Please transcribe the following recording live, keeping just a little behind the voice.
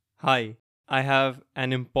Hi, I have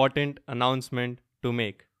an important announcement to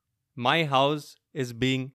make. My house is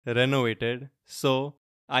being renovated, so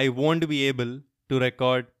I won't be able to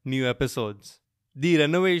record new episodes. The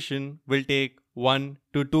renovation will take 1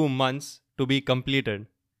 to 2 months to be completed.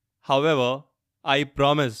 However, I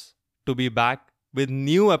promise to be back with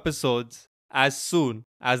new episodes as soon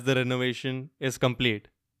as the renovation is complete.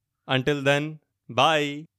 Until then, bye.